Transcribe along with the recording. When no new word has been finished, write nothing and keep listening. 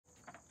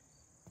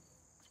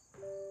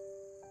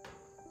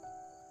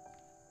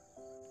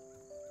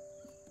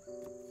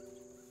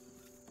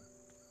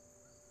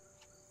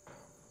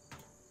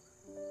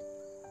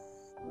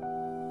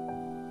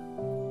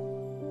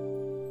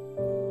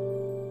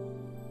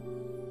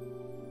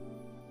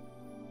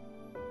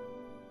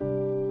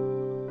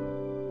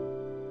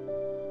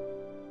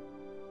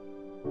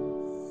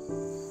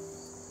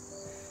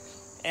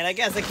I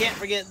guess I can't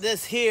forget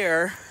this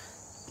here,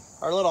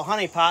 our little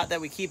honey pot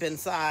that we keep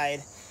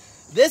inside.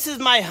 This is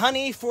my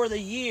honey for the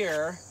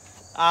year,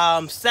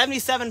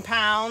 77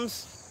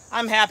 pounds.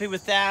 I'm happy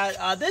with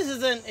that. This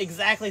isn't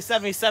exactly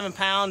 77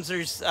 pounds.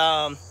 There's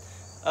a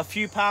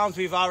few pounds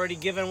we've already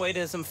given away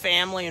to some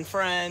family and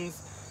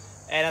friends.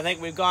 And I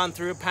think we've gone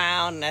through a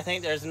pound, and I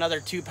think there's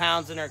another 2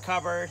 pounds in our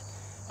cupboard.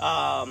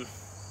 And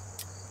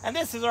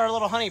this is our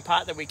little honey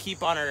pot that we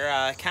keep on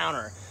our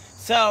counter.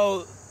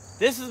 So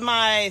this is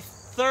my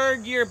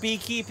 3rd year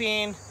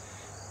beekeeping.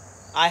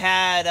 I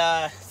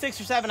had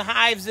 6 or 7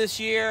 hives this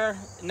year.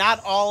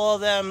 Not all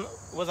of them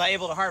was I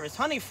able to harvest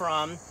honey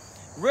from.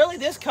 Really,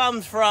 this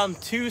comes from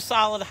 2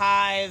 solid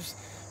hives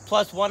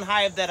plus 1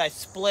 hive that I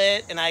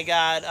split, and I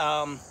got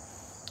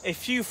a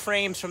few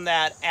frames from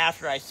that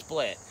after I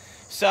split.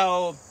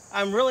 So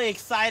I'm really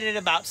excited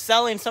about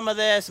selling some of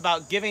this,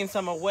 about giving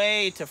some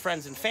away to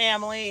friends and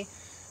family,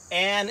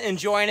 and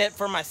enjoying it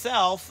for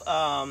myself.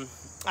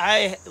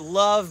 I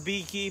love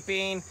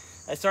beekeeping.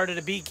 I started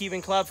a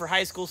beekeeping club for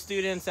high school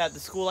students at the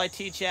school I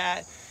teach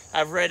at.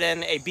 I've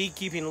written a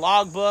beekeeping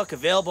logbook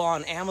available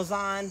on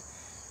Amazon.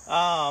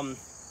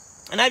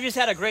 And I've just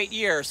had a great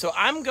year. So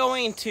I'm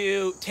going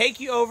to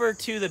take you over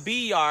to the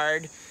bee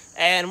yard,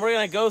 and we're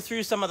going to go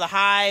through some of the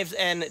hives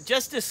and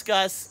just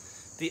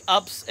discuss the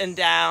ups and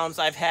downs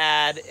I've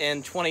had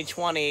in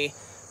 2020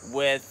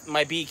 with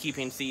my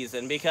beekeeping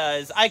season,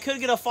 because I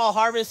could get a fall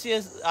harvest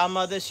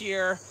this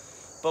year,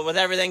 but with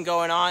everything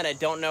going on, I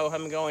don't know if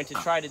I'm going to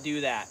try to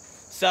do that.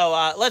 So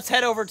let's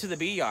head over to the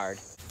bee yard.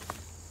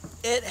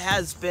 It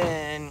has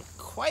been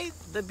quite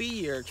the bee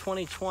year,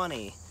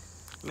 2020.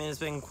 I mean, it's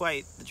been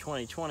quite the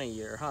 2020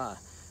 year, huh?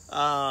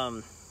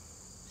 I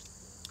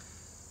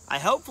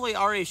hopefully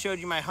already showed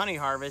you my honey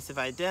harvest. If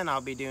I didn't, I'll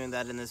be doing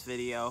that in this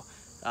video.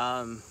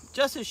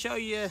 Just to show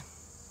you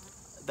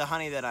the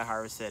honey that I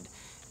harvested.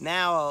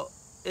 Now,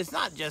 it's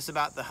not just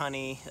about the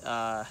honey.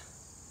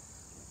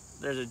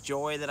 There's a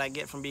joy that I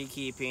get from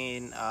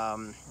beekeeping.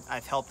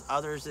 I've helped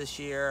others this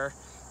year.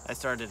 I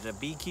started a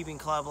beekeeping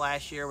club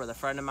last year with a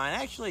friend of mine,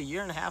 actually a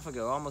year and a half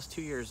ago, almost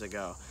 2 years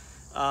ago.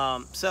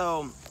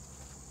 So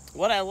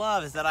what I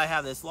love is that I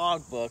have this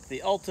logbook,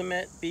 the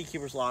Ultimate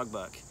Beekeeper's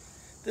Logbook.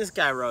 This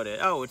guy wrote it.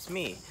 Oh, it's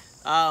me.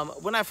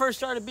 When I first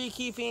started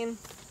beekeeping,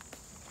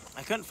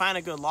 I couldn't find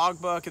a good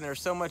logbook, and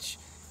there's so much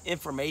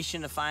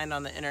information to find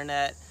on the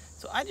internet.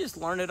 So I just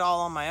learned it all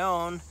on my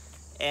own,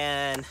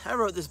 and I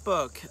wrote this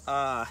book.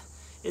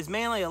 It's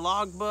mainly a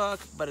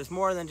logbook, but it's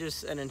more than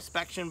just an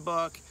inspection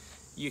book.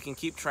 You can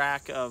keep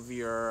track of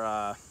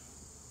your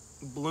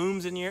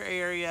blooms in your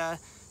area,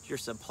 your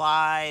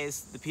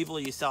supplies, the people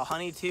you sell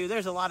honey to.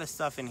 There's a lot of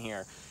stuff in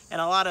here, and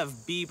a lot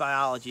of bee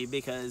biology,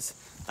 because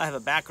I have a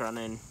background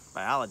in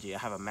biology. I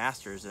have a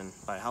master's in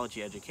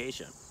biology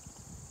education.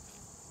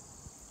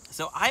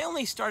 So I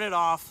only started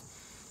off,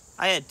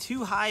 I had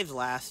 2 hives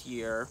last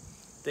year.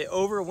 They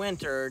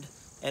overwintered,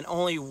 and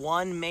only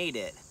 1 made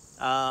it.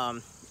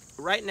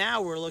 Right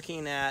now we're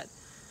looking at,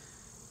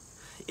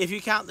 if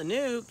you count the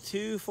nuke,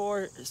 2,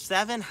 4,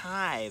 7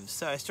 hives.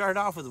 So I started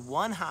off with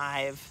 1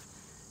 hive,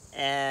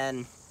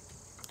 and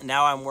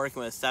now I'm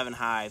working with 7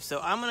 hives. So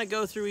I'm going to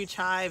go through each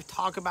hive,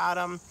 talk about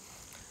them.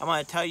 I'm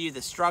going to tell you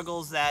the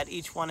struggles that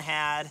each one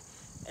had,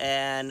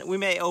 and we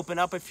may open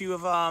up a few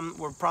of them.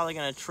 We're probably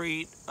going to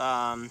treat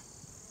for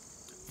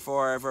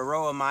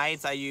varroa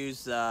mites. I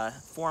use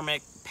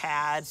formic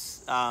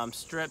pads,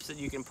 strips that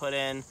you can put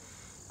in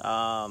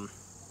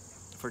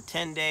for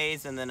 10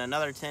 days and then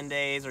another 10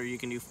 days, or you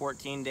can do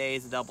 14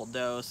 days, a double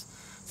dose.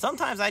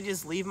 Sometimes I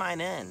just leave mine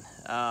in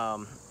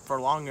for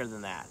longer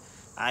than that.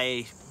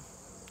 I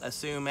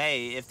assume,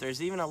 hey, if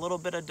there's even a little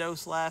bit of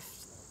dose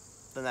left,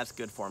 then that's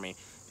good for me.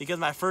 Because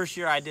my first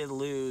year I did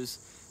lose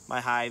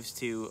my hives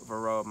to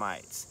varroa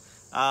mites.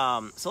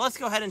 So let's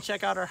go ahead and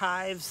check out our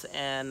hives,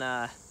 and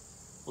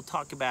we'll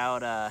talk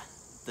about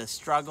the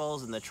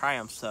struggles and the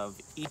triumphs of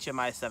each of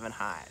my 7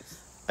 hives.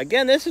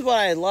 Again, this is what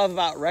I love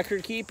about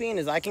record keeping,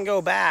 is I can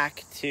go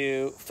back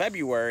to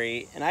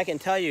February and I can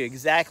tell you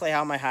exactly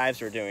how my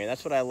hives are doing.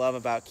 That's what I love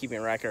about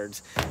keeping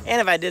records.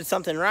 And if I did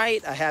something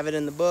right, I have it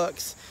in the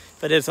books.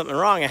 If I did something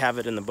wrong, I have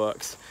it in the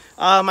books.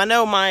 I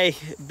know my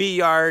bee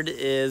yard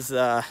is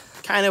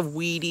kind of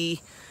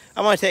weedy.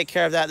 I'm going to take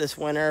care of that this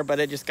winter, but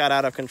it just got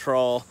out of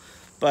control.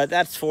 But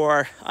that's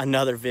for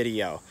another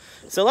video.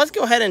 So let's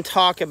go ahead and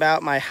talk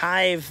about my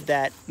hive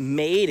that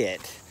made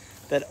it,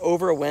 that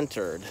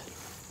overwintered.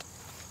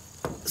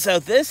 So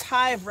this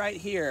hive right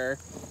here,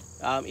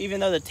 even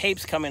though the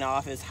tape's coming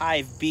off, is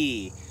hive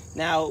B.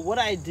 Now what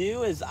I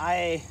do is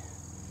I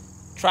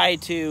try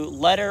to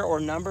letter or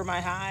number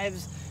my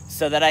hives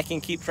so that I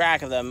can keep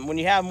track of them. When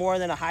you have more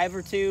than a hive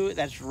or 2,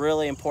 that's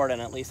really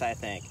important, at least I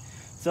think.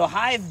 So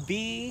hive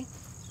B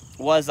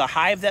was a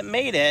hive that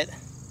made it.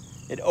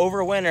 It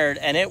overwintered,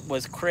 and it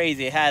was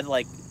crazy. It had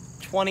like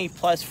 20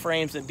 plus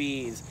frames of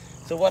bees.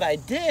 So what I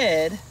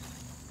did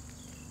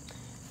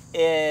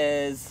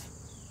is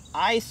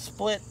I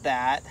split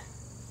that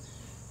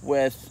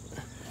with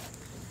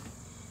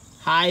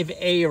hive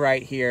A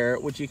right here,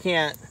 which you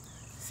can't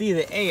see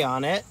the A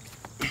on it.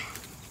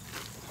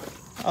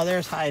 Oh,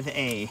 there's hive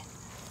A.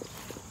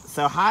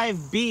 So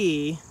hive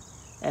B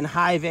and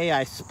hive A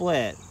I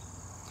split.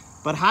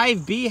 But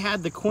hive B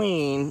had the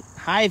queen,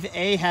 hive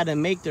A had to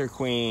make their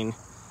queen.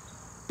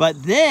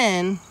 But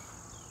then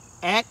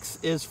X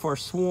is for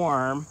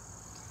swarm.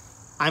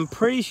 I'm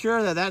pretty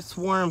sure that that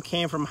swarm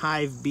came from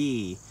hive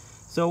B.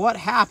 So what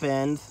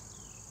happened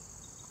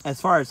as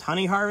far as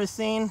honey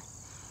harvesting,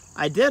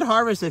 I did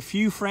harvest a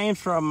few frames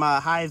from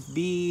hive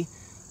B,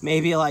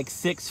 maybe like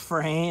 6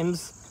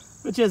 frames,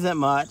 which isn't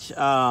much.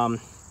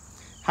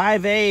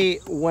 Hive A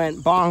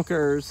went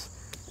bonkers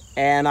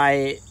and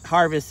I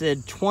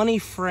harvested 20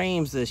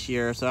 frames this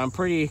year, so I'm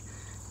pretty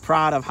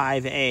proud of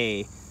hive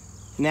A.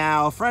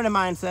 Now, a friend of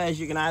mine says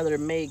you can either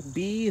make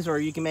bees or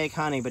you can make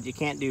honey, but you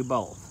can't do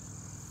both.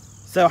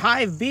 So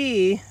hive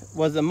B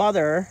was the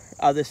mother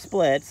of the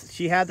splits.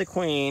 She had the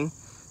queen.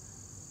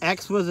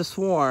 X was a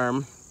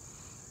swarm,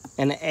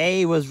 and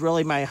A was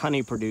really my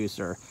honey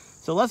producer.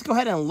 So let's go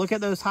ahead and look at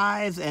those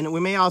hives, and we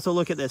may also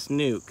look at this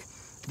nuke.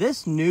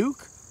 This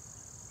nuke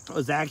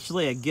was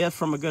actually a gift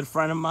from a good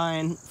friend of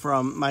mine,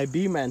 from my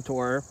bee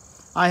mentor.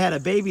 I had a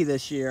baby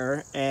this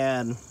year,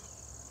 and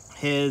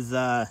his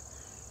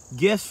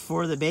gift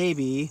for the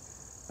baby,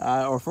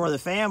 or for the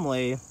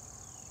family,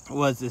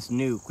 was this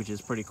nuke, which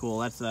is pretty cool.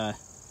 That's a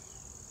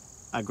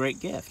great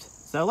gift.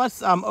 So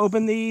let's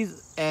open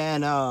these,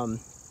 and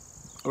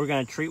we're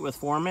gonna treat with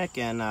formic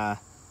and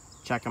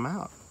check them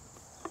out.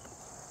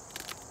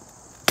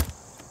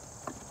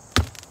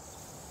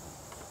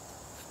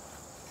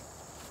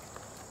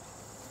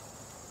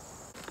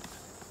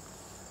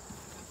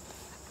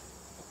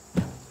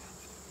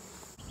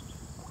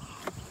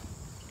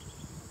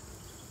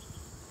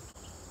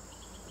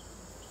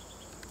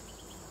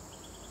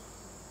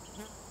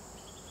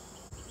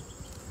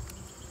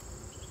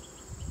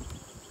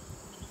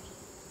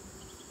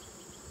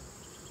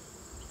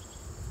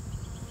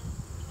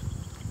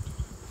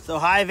 So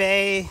hive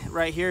A,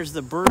 right here's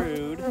the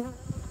brood.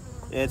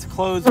 It's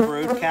closed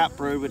brood, cap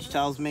brood, which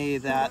tells me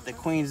that the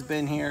queen's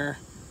been here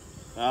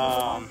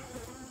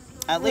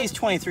at least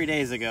 23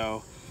 days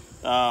ago.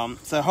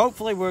 So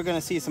hopefully we're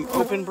gonna see some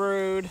open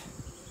brood,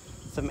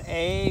 some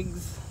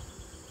eggs,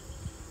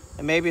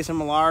 and maybe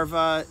some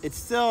larvae. It's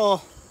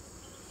still,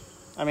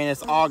 I mean,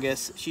 it's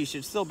August. She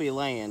should still be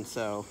laying,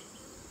 so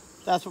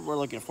that's what we're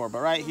looking for.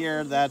 But right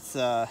here, that's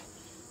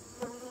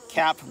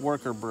capped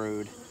worker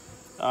brood.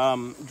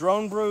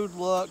 Drone brood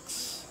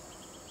looks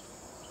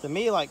to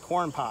me like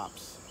corn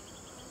pops.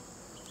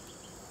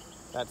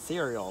 That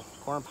cereal,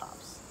 corn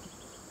pops.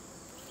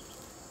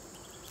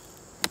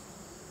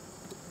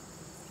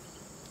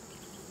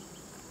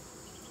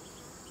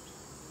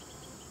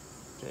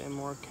 Okay,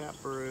 more cap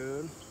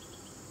brood.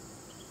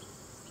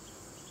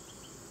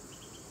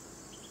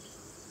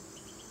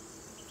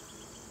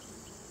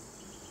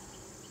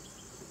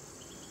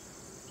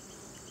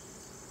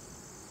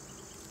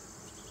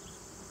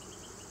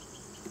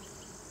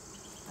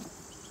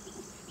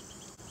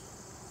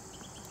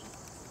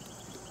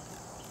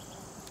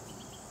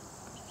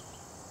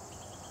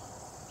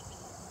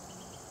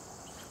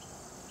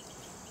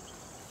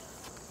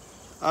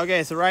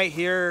 Okay, so right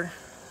here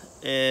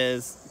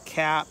is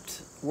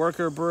capped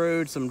worker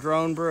brood, some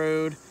drone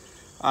brood.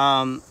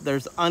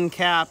 There's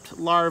uncapped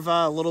larvae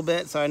a little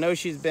bit, so I know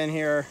she's been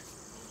here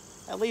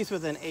at least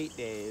within 8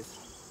 days.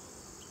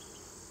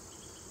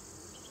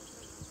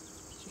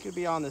 She could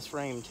be on this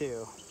frame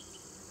too.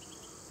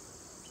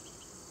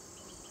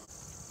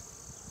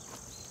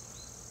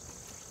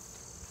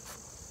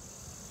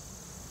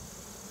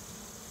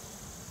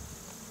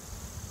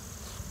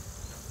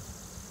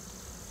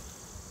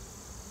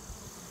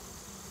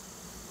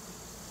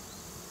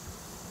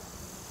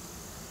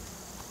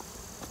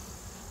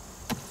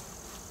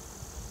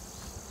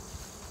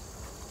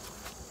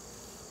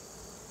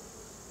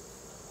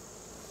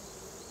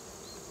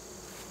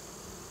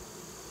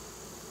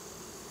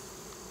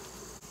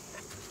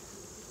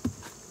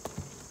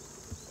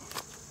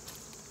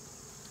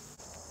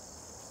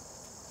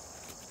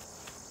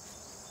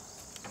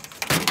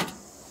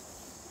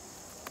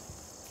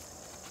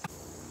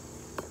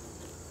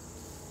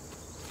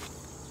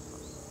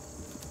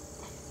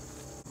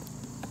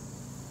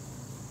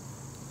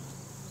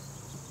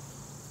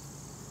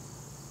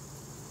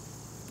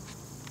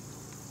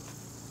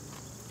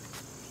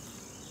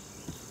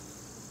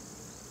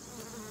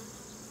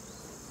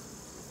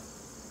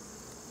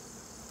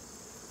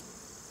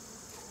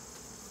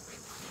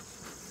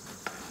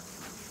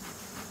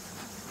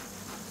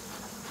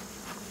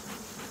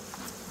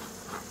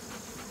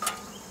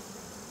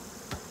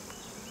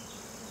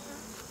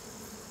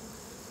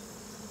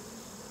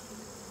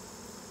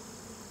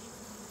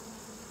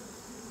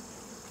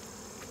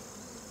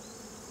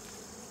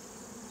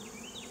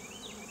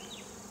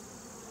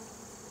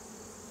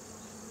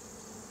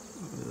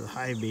 The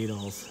hive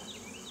beetles.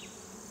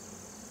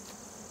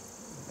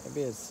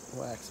 Maybe it's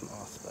wax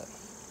moth, but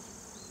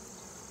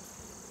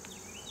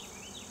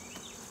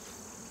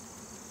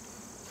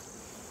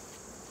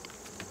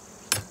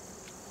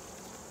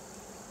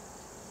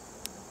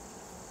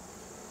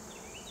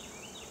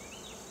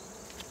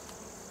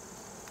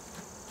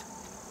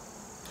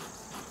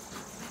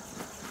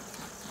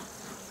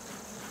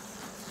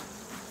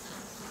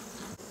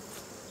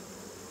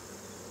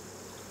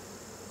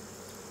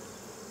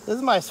This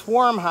is my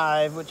swarm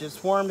hive, which is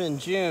swarmed in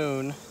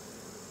June.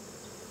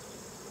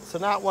 So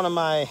not one of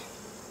my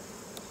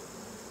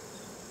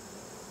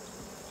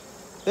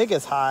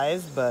biggest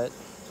hives, but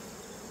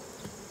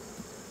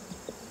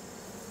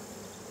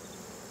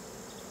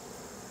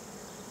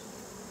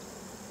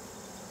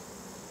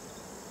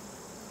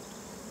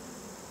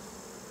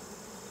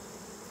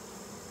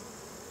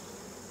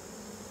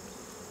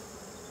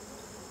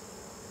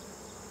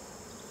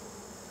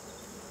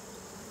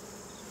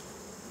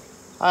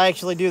I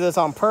actually do this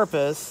on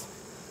purpose.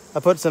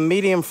 I put some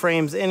medium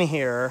frames in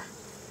here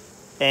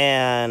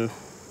and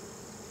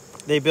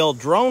they build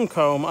drone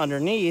comb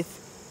underneath,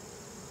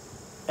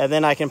 and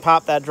then I can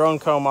pop that drone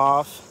comb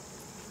off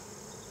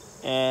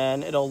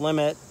and it'll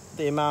limit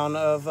the amount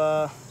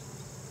of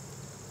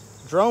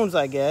drones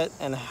I get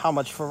and how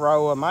much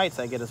Varroa mites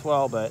I get as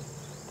well, but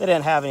they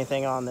didn't have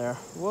anything on there.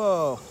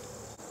 Whoa.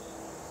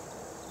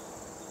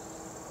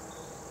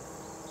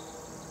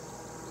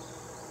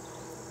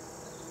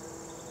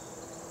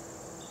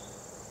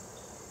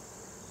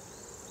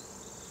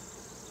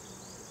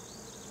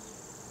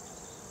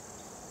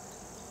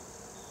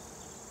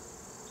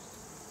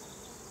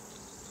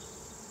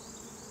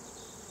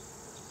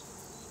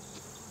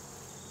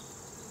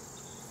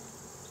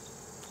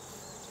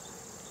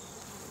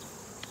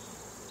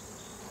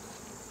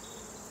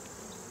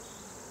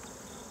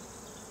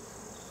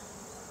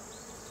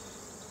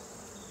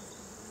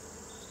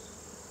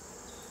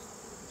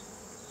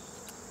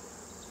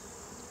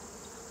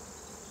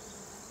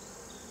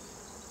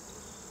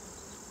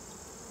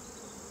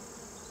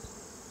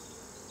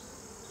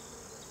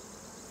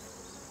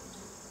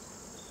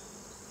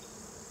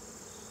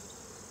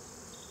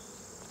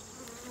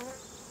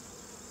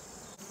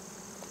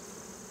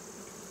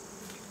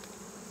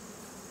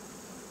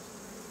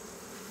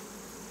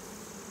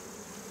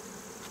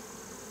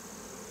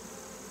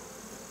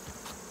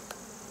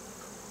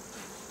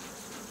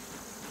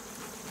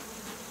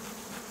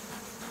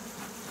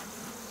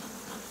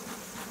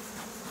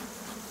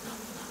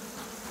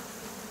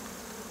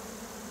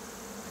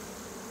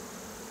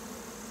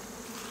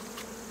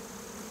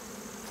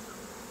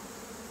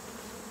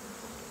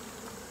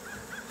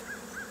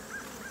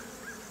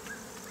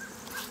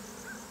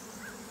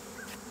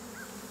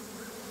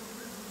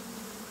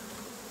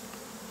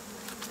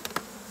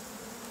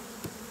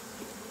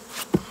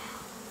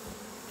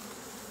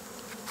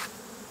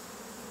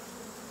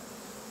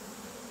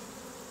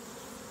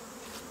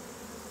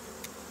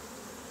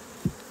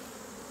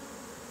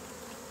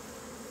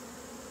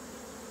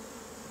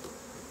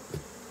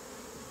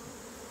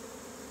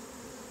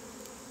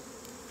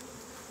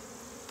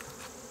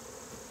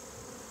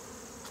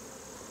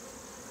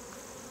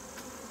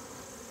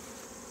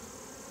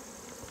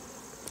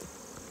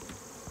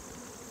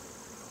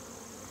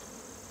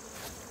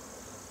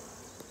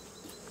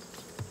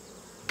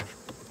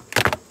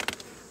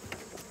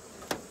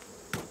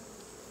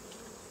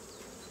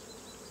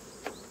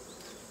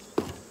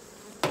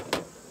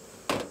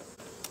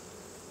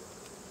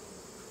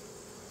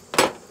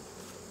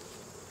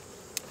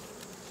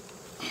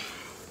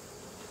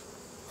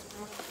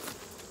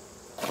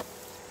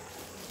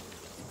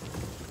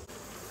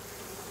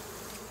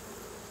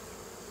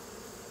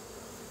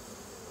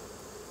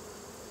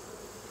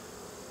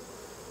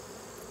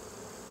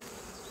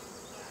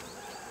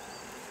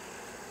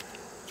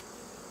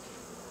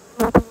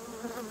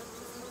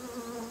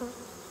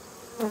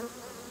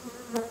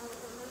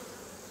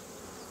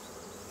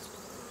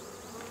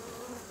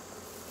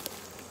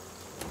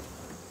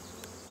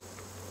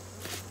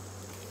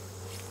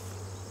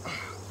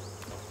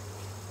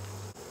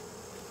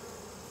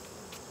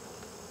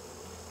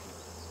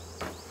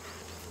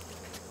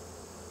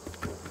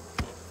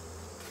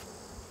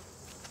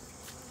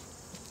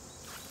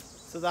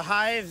 So the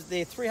hives,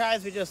 the 3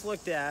 hives we just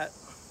looked at,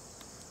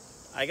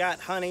 I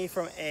got honey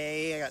from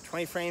A, I got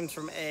 20 frames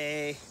from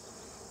A,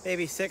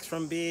 maybe 6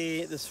 from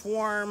B. The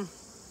swarm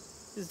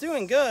is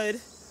doing good,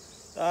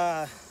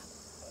 but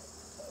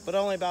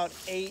only about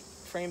 8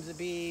 frames of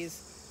bees.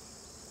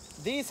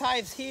 These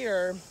hives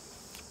here,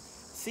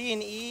 C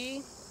and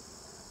E,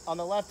 on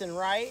the left and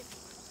right,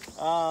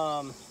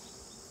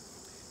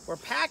 were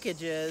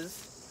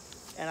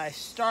packages, and I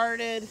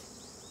started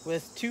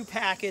with 2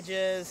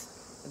 packages.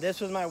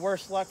 This was my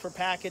worst luck for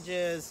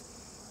packages.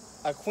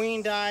 A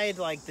queen died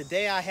like the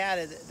day I had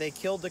it. They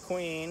killed the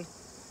queen,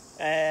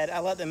 and I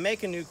let them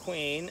make a new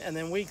queen, and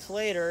then weeks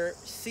later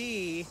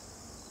C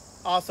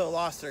also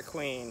lost their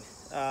queen,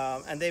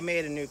 and they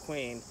made a new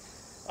queen.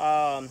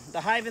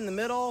 The hive in the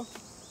middle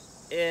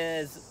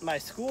is my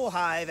school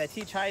hive. I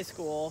teach high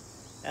school,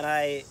 and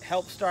I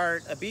helped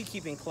start a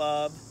beekeeping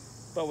club,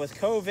 but with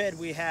COVID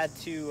we had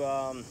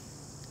to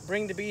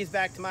bring the bees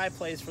back to my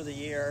place for the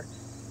year,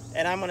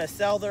 and I'm going to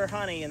sell their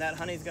honey, and that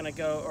honey's going to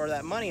go, or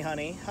that honey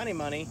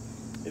money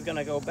is going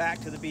to go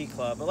back to the bee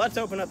club. But let's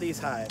open up these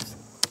hives.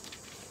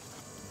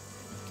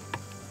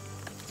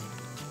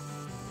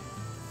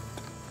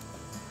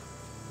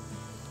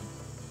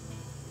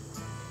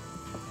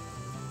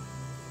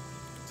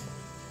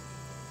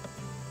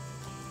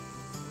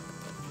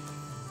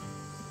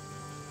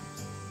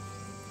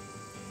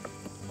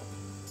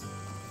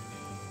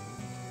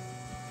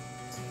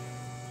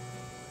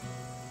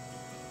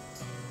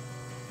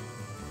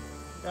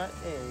 got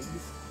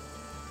eggs.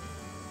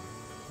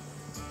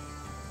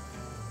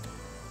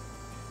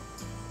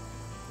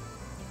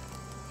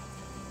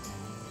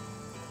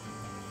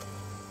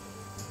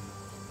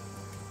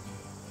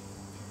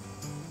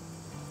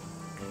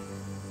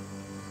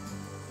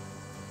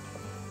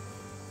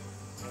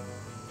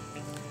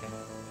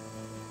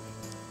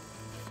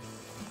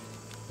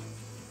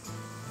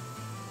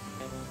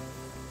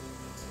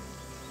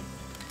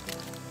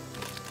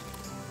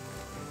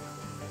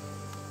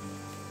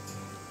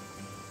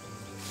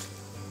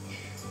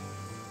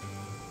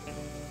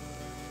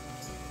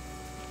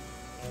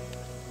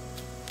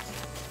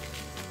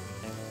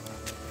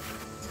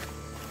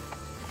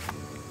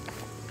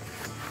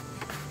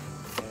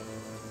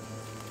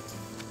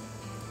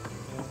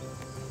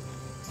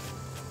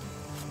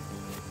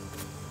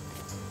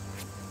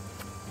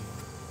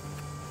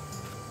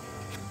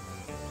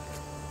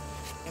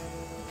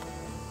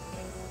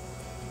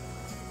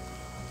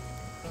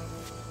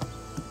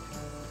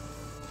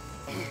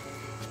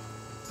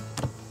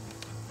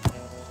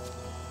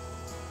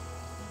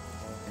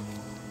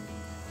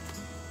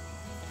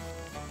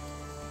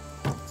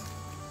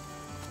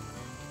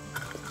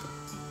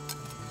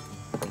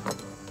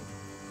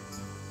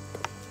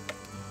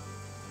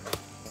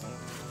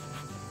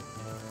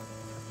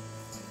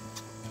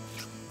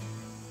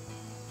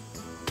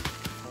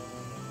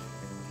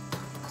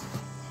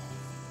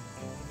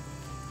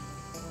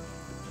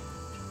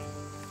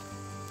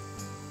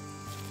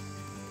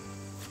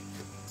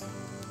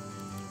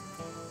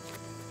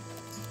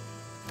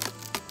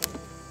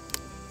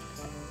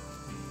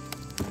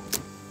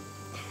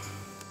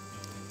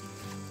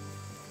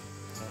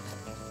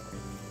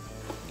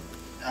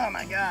 Oh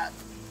my God,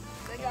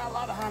 they got a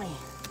lot of honey.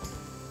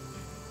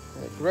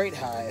 A great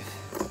hive.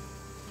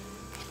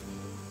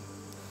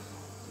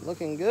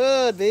 Looking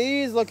good,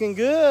 bees, looking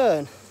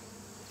good.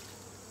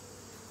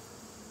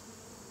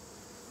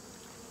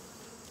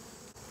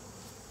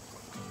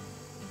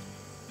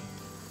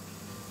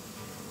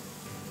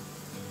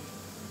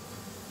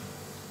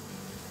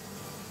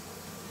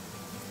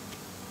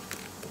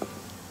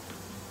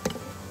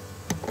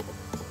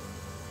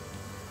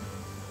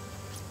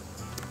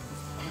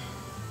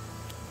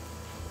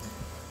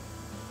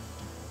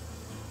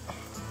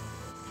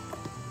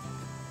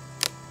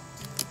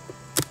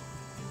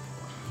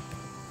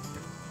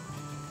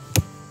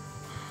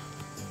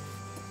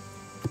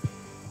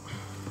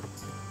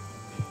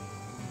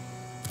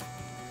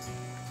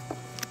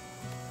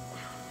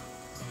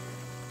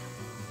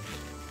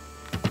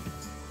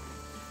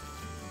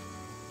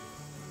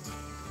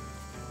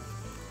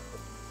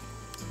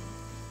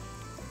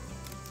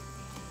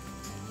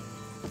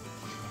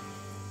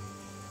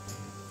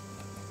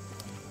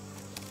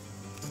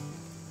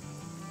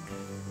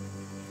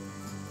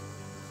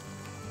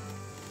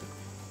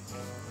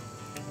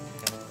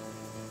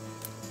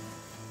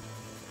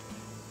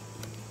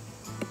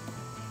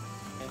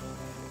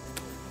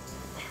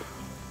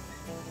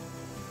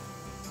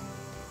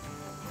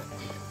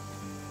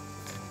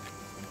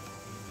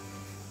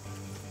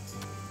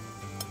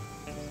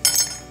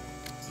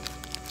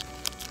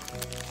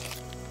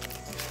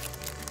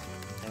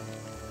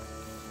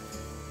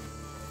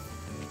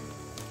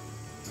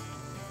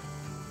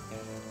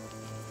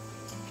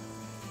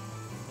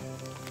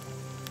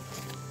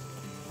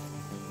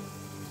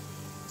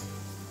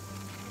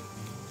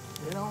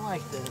 They don't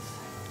like this,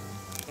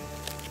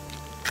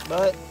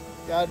 but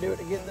gotta do it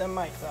to get them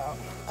mites out.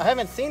 I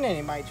haven't seen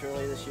any mites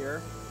really this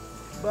year,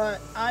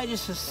 but I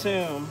just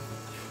assume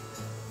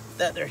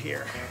that they're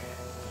here.